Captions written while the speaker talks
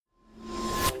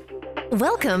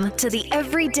Welcome to the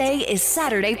Everyday is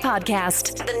Saturday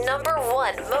podcast, the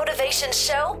 #1 motivation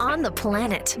show on the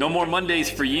planet. No more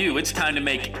Mondays for you. It's time to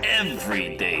make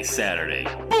every day Saturday.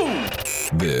 Boom!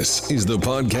 This is the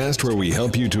podcast where we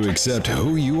help you to accept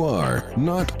who you are,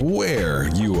 not where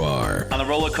you are. On the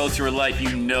roller coaster of life,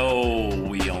 you know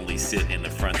we only sit in the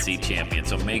front seat, champion.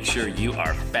 So make sure you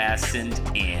are fastened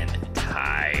in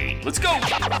tight. Let's go!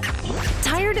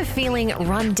 Tired of feeling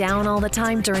run down all the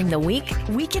time during the week?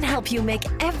 We can help you make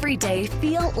every day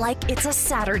feel like it's a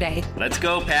Saturday. Let's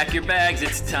go, pack your bags.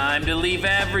 It's time to leave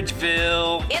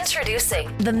Averageville.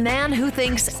 Introducing the man who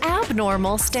thinks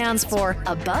abnormal stands for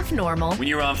above normal. When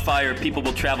you're on fire, people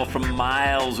will travel from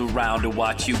miles around to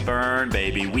watch you burn,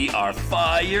 baby. We are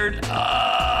fired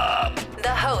up. The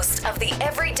host of the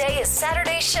Everyday is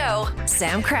Saturday show,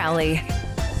 Sam Crowley.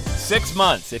 6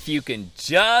 months. If you can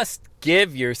just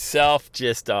give yourself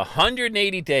just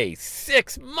 180 days.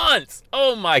 6 months.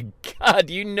 Oh my God.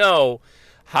 You know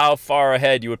how far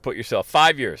ahead you would put yourself.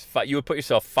 5 years. You would put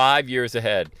yourself 5 years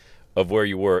ahead of where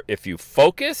you were if you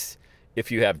focus, if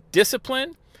you have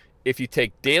discipline, if you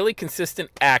take daily consistent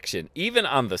action, even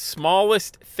on the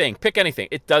smallest thing. Pick anything.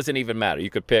 It doesn't even matter. You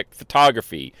could pick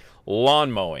photography,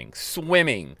 lawn mowing,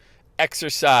 swimming,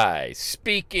 exercise,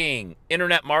 speaking,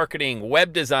 internet marketing,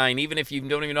 web design, even if you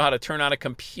don't even know how to turn on a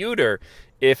computer.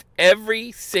 If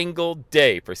every single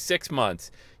day for 6 months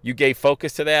you gave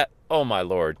focus to that, oh my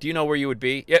Lord, do you know where you would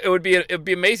be? It would be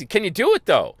amazing. Can you do it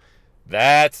though?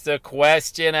 That's the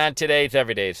question on today's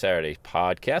Everyday Saturday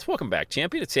podcast. Welcome back,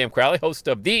 champion. It's Sam Crowley, host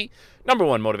of the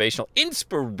 #1 motivational,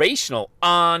 inspirational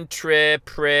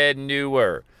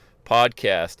entrepreneur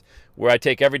podcast, where I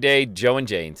take everyday Joe and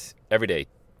Jane's, everyday,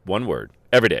 one word,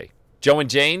 everyday, Joe and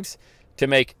Jane's, to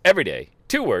make everyday,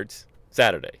 2 words,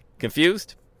 Saturday.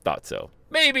 Confused? Thought so.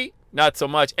 Maybe, not so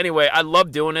much. Anyway, I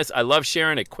love doing this. I love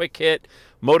sharing a quick hit,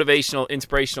 motivational,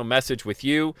 inspirational message with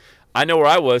you. I know where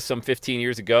I was some 15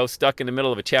 years ago, stuck in the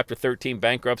middle of a Chapter 13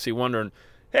 bankruptcy, wondering,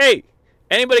 hey,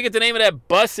 anybody get the name of that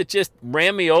bus that just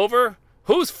ran me over?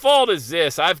 Whose fault is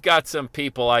this? I've got some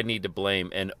people I need to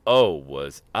blame. And oh,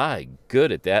 was I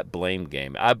good at that blame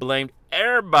game. I blamed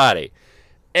everybody.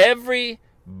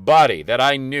 Everybody that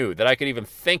I knew, that I could even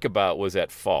think about, was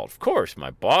at fault. Of course,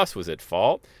 my boss was at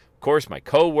fault. Of course, my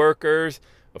coworkers.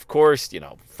 Of course,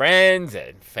 friends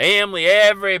and family,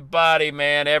 everybody,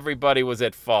 man, everybody was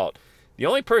at fault. The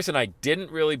only person I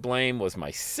didn't really blame was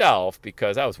myself,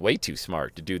 because I was way too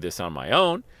smart to do this on my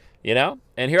own,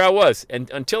 And here I was.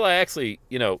 And until I actually,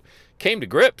 came to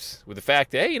grips with the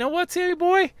fact that, hey, you know what, Sammy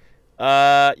boy?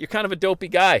 You're kind of a dopey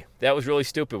guy. That was really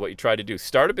stupid what you tried to do.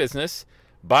 Start a business,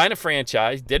 buying a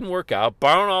franchise, didn't work out,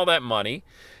 borrowing all that money,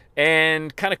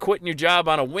 and kind of quitting your job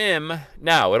on a whim.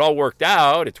 Now, it all worked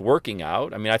out. It's working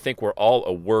out. I mean, I think we're all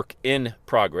a work in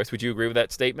progress. Would you agree with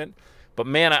that statement? But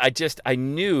man, I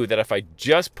knew that if I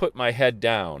just put my head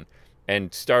down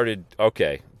and started,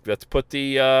 okay, let's put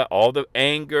the all the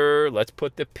anger, let's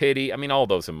put the pity, all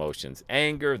those emotions,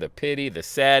 anger, the pity, the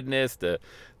sadness, the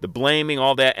blaming,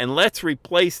 all that, and let's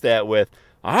replace that with,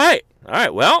 all right,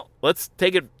 well, let's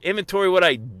take an inventory of what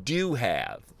I do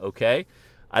have, okay?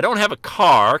 I don't have a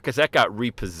car because that got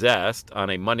repossessed on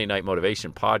a Monday Night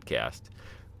Motivation podcast.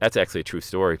 That's actually a true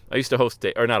story. I used to host,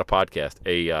 a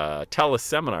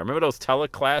teleseminar. Remember those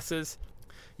teleclasses?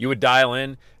 You would dial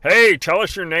in. Hey, tell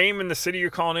us your name and the city you're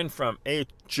calling in from. Hey,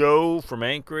 it's Joe from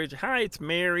Anchorage. Hi, it's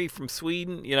Mary from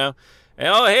Sweden, And,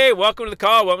 oh, hey, welcome to the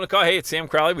call. Welcome to the call. Hey, it's Sam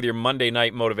Crowley with your Monday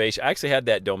Night Motivation. I actually had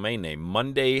that domain name,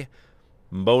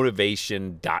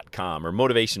 MondayMotivation.com or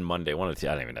Motivation Monday. One of the two.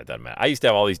 I don't even know. It doesn't matter. I used to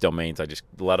have all these domains. I just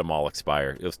let them all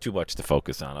expire. It was too much to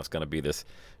focus on. I was going to be this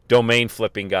domain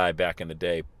flipping guy back in the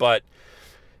day. But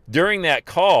during that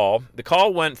call, the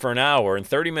call went for an hour, and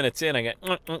 30 minutes in, I got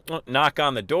knock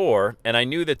on the door, and I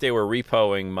knew that they were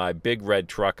repoing my big red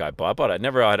truck I bought. I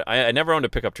never owned a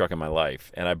pickup truck in my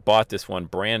life, and I bought this one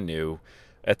brand new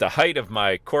at the height of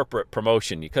my corporate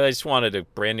promotion, because I just wanted a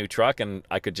brand new truck, and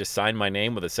I could just sign my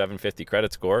name with a 750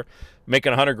 credit score,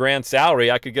 making $100,000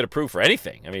 salary. I could get approved for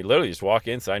anything. Literally just walk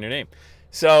in, sign your name.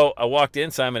 So I walked in,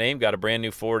 signed my name, got a brand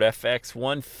new Ford FX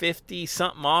 150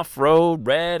 something off-road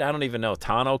red. I don't even know.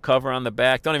 Tonneau cover on the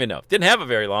back. Don't even know. Didn't have it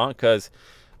very long, because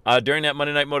during that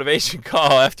Monday Night Motivation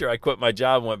call, after I quit my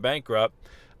job and went bankrupt,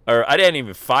 or I didn't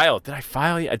even file it. Did I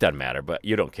file it? It doesn't matter, but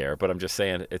you don't care. But I'm just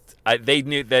saying, they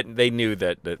knew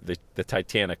that the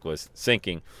Titanic was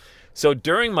sinking. So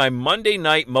during my Monday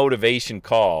Night Motivation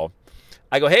call,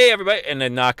 I go, hey, everybody, and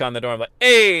then knock on the door. I'm like,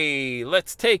 hey,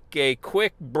 let's take a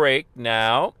quick break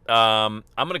now. I'm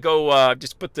going to go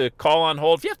just put the call on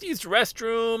hold. If you have to use the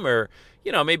restroom or,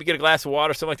 maybe get a glass of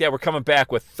water, something like that, we're coming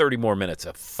back with 30 more minutes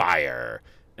of fire.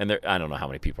 And I don't know how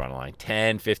many people are online,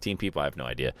 10, 15 people, I have no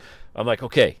idea. I'm like,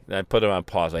 okay. And I put it on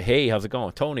pause. Like, hey, how's it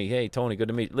going? Tony, hey, Tony, good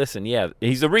to meet you. Listen, yeah,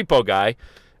 he's the repo guy.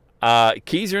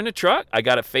 Keys are in the truck. I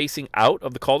got it facing out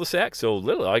of the cul-de-sac. So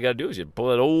literally all I got to do is you pull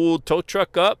that old tow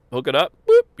truck up, hook it up,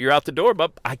 whoop, you're out the door.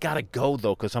 But I got to go,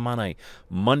 though, because I'm on a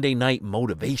Monday night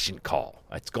motivation call.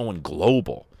 It's going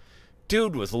global.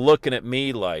 Dude was looking at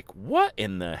me like, what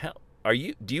in the hell?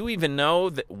 Do you even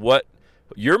know what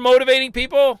you're motivating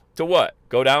people to what?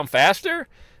 Go down faster?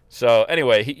 So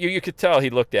anyway, you could tell he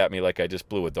looked at me like I just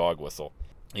blew a dog whistle.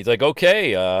 He's like,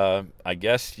 okay, I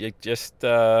guess you just...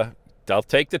 I'll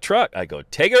take the truck. I go,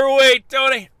 take her away,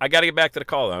 Tony. I got to get back to the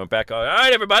call. I went back. All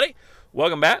right, everybody.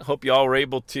 Welcome back. Hope you all were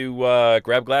able to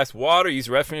grab a glass of water, use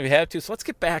the restroom if you had to. So let's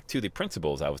get back to the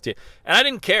principles I was teaching. And I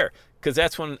didn't care because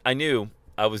that's when I knew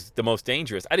I was the most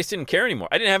dangerous. I just didn't care anymore.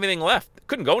 I didn't have anything left.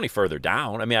 Couldn't go any further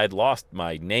down. I mean, I'd lost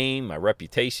my name, my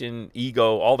reputation,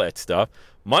 ego, all that stuff.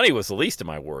 Money was the least of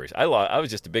my worries. I was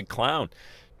just a big clown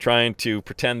trying to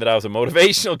pretend that I was a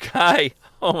motivational guy.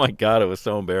 Oh, my God. It was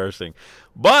so embarrassing.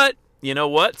 But you know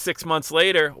what? 6 months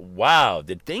later, wow,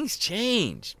 did things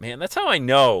change? Man, that's how I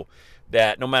know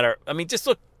that no matter, just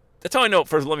look, that's how I know,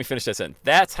 first let me finish that sentence.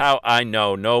 That's how I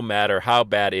know no matter how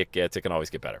bad it gets, it can always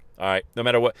get better, all right? No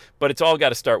matter what, but it's all got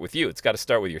to start with you. It's got to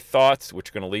start with your thoughts, which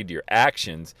are going to lead to your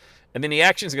actions, and then the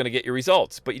actions are going to get your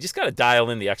results. But you just got to dial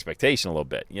in the expectation a little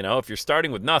bit. You know, if you're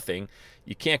starting with nothing,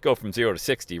 you can't go from 0 to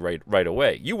 60 right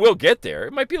away. You will get there.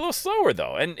 It might be a little slower,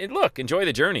 though, and look, enjoy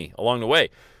the journey along the way.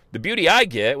 The beauty I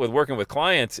get with working with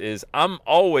clients is I'm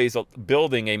always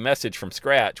building a message from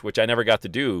scratch, which I never got to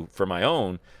do for my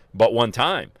own, but one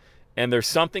time. And there's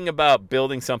something about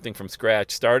building something from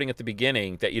scratch, starting at the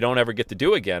beginning, that you don't ever get to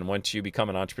do again once you become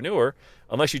an entrepreneur,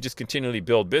 unless you just continually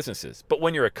build businesses. But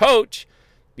when you're a coach,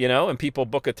 you know, and people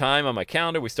book a time on my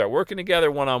calendar, we start working together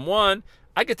one-on-one,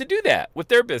 I get to do that with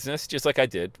their business just like I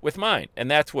did with mine. And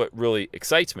that's what really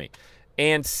excites me.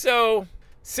 And so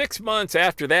 6 months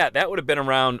after that would have been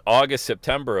around August,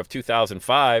 September of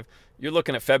 2005. You're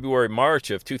looking at February,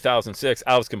 March of 2006.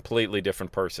 I was a completely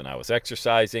different person. I was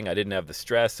exercising. I didn't have the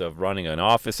stress of running an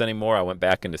office anymore. I went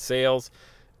back into sales.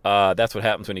 That's what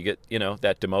happens when you get,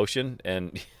 that demotion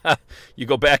and you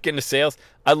go back into sales.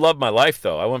 I love my life,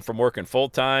 though. I went from working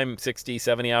full-time, 60,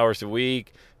 70 hours a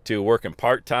week, to working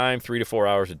part-time, 3 to 4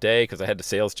 hours a day, because I had the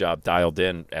sales job dialed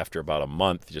in after about a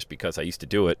month just because I used to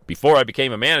do it. Before I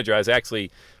became a manager, I was actually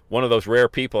one of those rare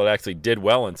people that actually did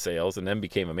well in sales and then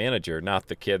became a manager, not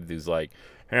the kid who's like,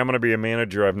 hey, I'm going to be a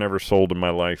manager. I've never sold in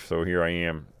my life, so here I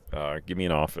am. Give me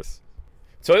an office.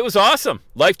 So it was awesome.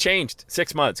 Life changed.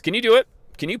 6 months. Can you do it?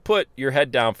 Can you put your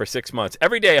head down for 6 months,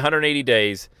 every day, 180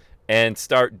 days, and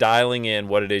start dialing in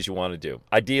what it is you want to do?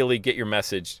 Ideally, get your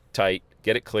message tight,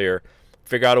 get it clear.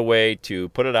 Figure out a way to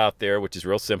put it out there, which is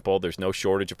real simple. There's no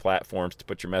shortage of platforms to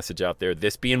put your message out there,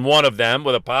 this being one of them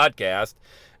with a podcast,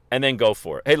 and then go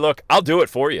for it. Hey, look, I'll do it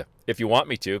for you if you want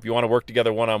me to. If you want to work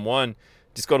together one-on-one,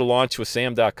 just go to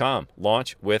launchwithsam.com,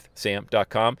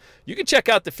 launchwithsam.com. You can check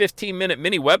out the 15-minute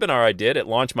mini webinar I did at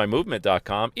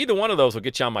launchmymovement.com. Either one of those will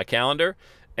get you on my calendar,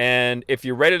 and if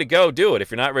you're ready to go, do it.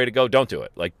 If you're not ready to go, don't do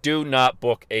it. Like, do not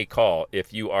book a call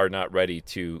if you are not ready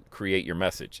to create your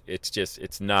message.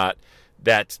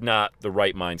 That's not the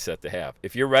right mindset to have.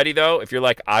 If you're ready, though, if you're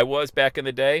like I was back in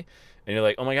the day, and you're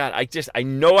like, oh my God, I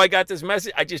know I got this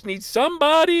message. I just need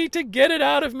somebody to get it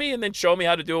out of me and then show me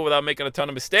how to do it without making a ton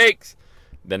of mistakes,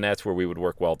 then that's where we would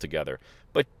work well together.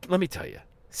 But let me tell you,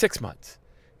 6 months.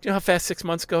 Do you know how fast 6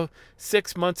 months go?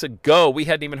 6 months ago, we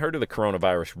hadn't even heard of the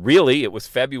coronavirus. Really, it was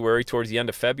February, towards the end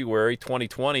of February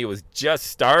 2020. It was just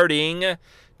starting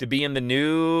to be in the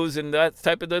news and that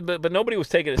type of thing, but nobody was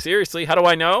taking it seriously. How do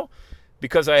I know?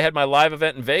 Because I had my live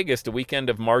event in Vegas the weekend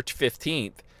of March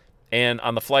 15th, and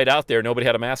on the flight out there, nobody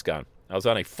had a mask on. I was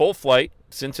on a full flight,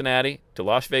 Cincinnati to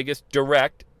Las Vegas,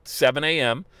 direct, 7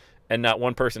 a.m., and not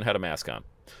one person had a mask on.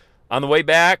 On the way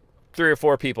back, 3 or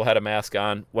 4 people had a mask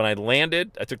on. When I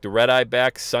landed, I took the red eye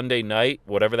back Sunday night,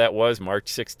 whatever that was, March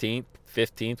 16th,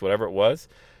 15th, whatever it was.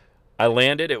 I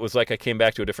landed. It was like I came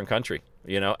back to a different country,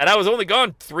 and I was only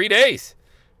gone 3 days.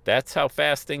 That's how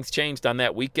fast things changed on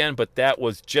that weekend, but that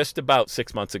was just about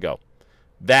 6 months ago.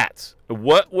 That's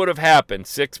what would have happened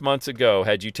 6 months ago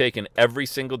had you taken every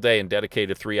single day and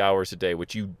dedicated 3 hours a day,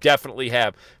 which you definitely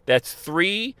have. That's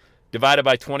 3 divided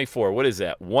by 24. What is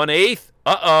that? 1/8?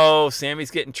 Uh-oh,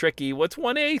 Sammy's getting tricky. What's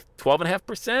 1/8?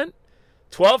 12.5%?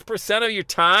 12% of your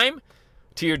time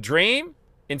to your dream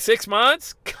in 6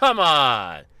 months? Come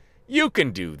on. You can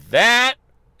do that.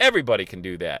 Everybody can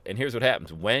do that. And here's what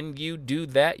happens. When you do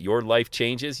that, your life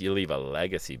changes. You leave a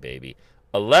legacy, baby.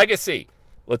 A legacy.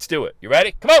 Let's do it. You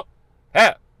ready? Come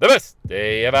on. the best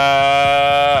day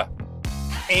ever.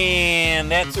 And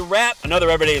that's a wrap.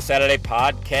 Another Everyday Saturday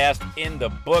podcast in the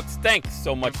books. Thanks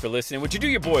so much for listening. Would you do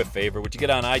your boy a favor? Would you get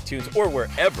on iTunes or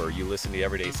wherever you listen to the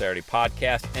Everyday Saturday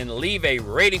podcast and leave a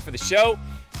rating for the show?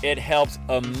 It helps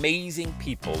amazing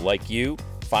people like you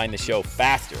find the show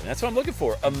faster. And that's what I'm looking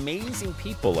for, amazing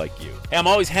people like you. Hey, I'm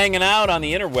always hanging out on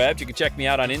the interwebs. You can check me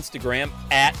out on Instagram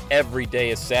at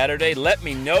EverydayIsSaturday. Let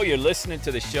me know you're listening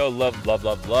to the show.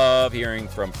 Love hearing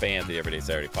from fans of the Everyday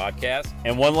Saturday podcast.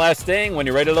 And one last thing, when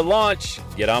you're ready to launch,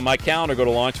 get on my calendar, go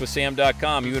to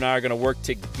launchwithsam.com. You and I are going to work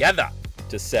together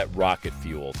to set rocket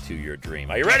fuel to your dream.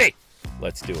 Are you ready?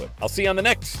 Let's do it. I'll see you on the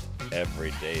next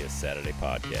Everyday is Saturday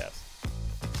podcast.